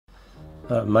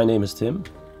My name is Tim.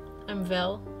 I'm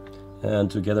Vel. And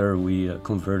together we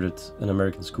converted an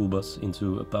American school bus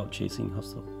into a pouch chasing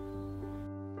hostel.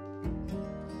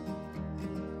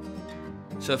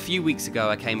 So a few weeks ago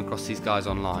I came across these guys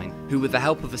online, who with the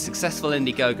help of a successful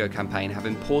Indiegogo campaign have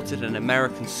imported an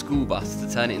American school bus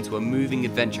to turn it into a moving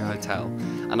adventure hotel,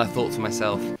 and I thought to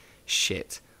myself,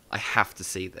 shit, I have to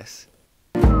see this.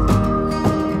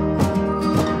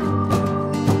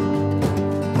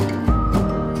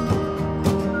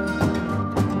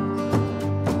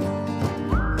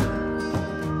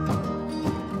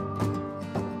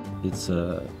 It's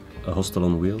a hostel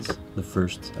on wheels, the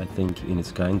first I think in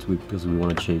its kind, because we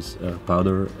want to chase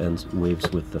powder and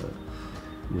waves with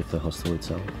the hostel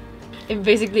itself. It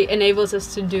basically enables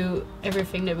us to do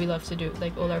everything that we love to do.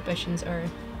 Like all our passions are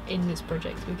in this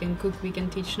project. We can cook, we can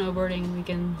teach snowboarding, we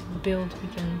can build, we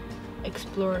can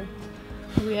explore.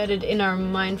 We had it in our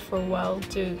mind for a while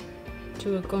to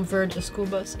convert a school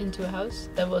bus into a house.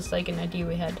 That was like an idea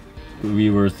we had.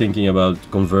 We were thinking about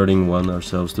converting one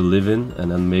ourselves to live in, and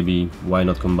then maybe why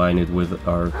not combine it with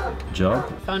our job.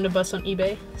 Found a bus on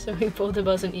eBay, so we bought the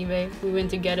bus on eBay. We went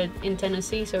to get it in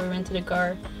Tennessee, so we rented a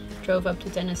car, drove up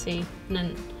to Tennessee, and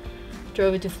then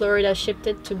drove it to Florida, shipped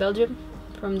it to Belgium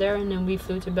from there, and then we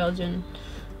flew to Belgium,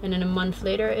 and then a month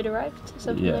later it arrived,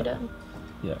 something like that.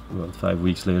 Yeah, about 5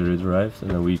 weeks later it arrived, and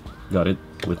then we got it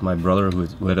with my brother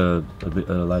who had a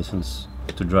license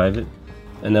to drive it.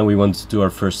 And then we went to our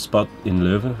first spot in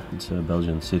Leuven. It's a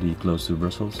Belgian city close to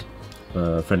Brussels.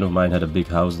 A friend of mine had a big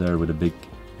house there with a big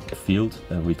field,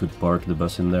 and we could park the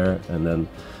bus in there, and then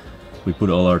we put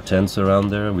all our tents around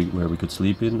there where we could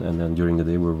sleep in, and then during the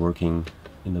day we were working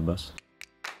in the bus.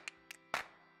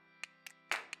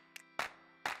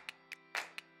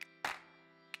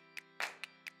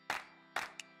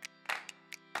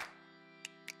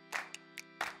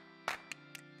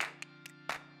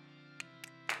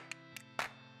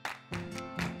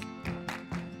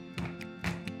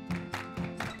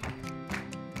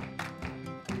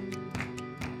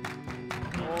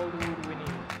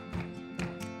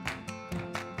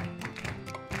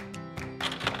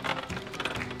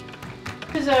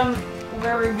 This is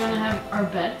where we're gonna have our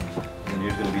bed. And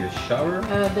here's gonna be the shower.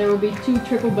 There will be 2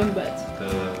 triple bunk beds.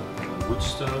 The wood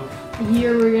stove.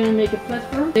 Here we're gonna make a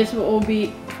platform. This will all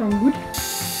be from wood.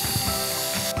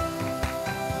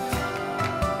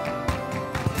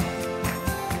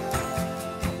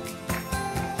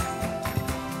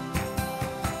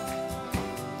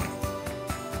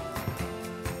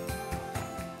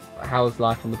 How has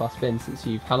life on the bus been since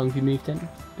how long have you moved in?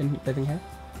 Been living here?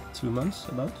 2 months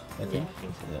about, I think. Yeah, I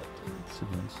think so. Yeah, 2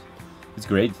 months. It's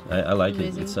great. I like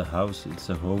Amazing. it. It's a house, it's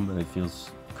a home, and it feels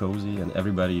cozy. And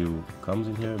everybody who comes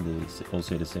in here, they all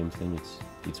say the same thing.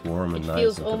 It's warm and nice.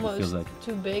 Feels and almost it feels like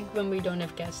too big when we don't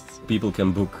have guests. people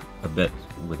can book a bed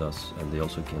with us, and they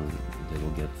also they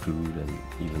will get food and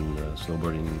even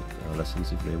snowboarding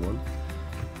lessons if they want.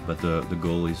 But the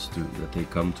goal is that they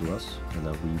come to us and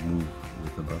that we move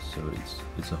with the bus, so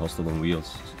it's a hostel on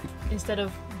wheels. Instead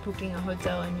of booking a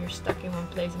hotel and you're stuck in one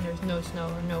place and there's no snow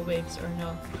or no waves or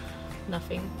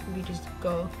nothing, we just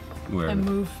go Where and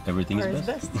move everything where is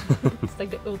it's best. It's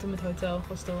like the ultimate hotel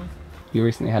hostel. You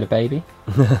recently had a baby?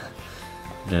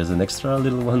 There's an extra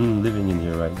little one living in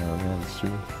here right now, yeah, that's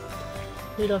true.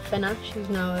 Little Fenna, she's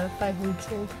now 5 weeks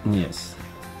old. Yes.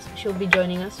 So she'll be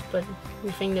joining us, but we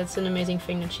think that's an amazing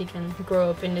thing that she can grow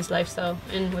up in this lifestyle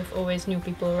and with always new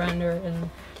people around her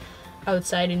and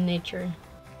outside in nature.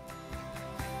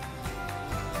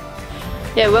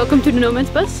 Yeah, welcome to the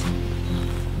Nomads Bus.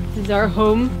 This is our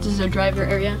home, this is our driver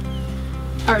area.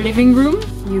 Our living room,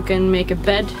 you can make a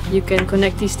bed, you can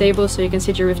connect these tables so you can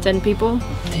sit here with 10 people.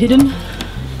 Hidden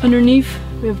underneath,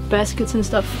 we have baskets and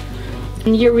stuff.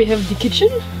 And here we have the kitchen.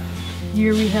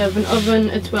 Here we have an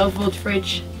oven, a 12-volt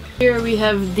fridge. Here we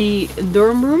have the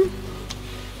dorm room,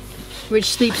 which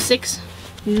sleeps 6.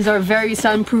 This is our very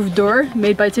soundproof door,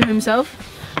 made by Tim himself,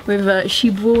 with a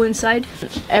sheep wool inside.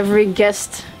 Every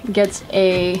guest gets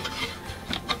a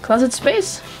closet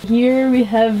space. Here we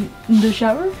have the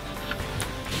shower.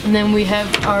 And then we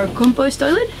have our compost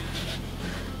toilet,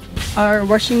 our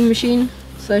washing machine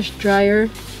 / dryer.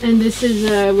 And this is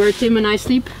where Tim and I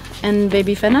sleep, and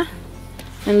baby Fenna.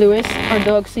 And Louis, our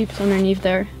dog, sleeps underneath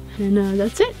there. And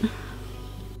that's it.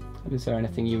 Is there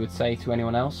anything you would say to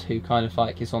anyone else who kind of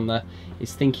like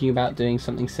is thinking about doing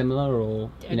something similar, or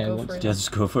Yeah,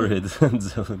 just go for it.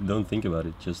 Don't think about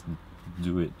it, just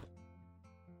do it.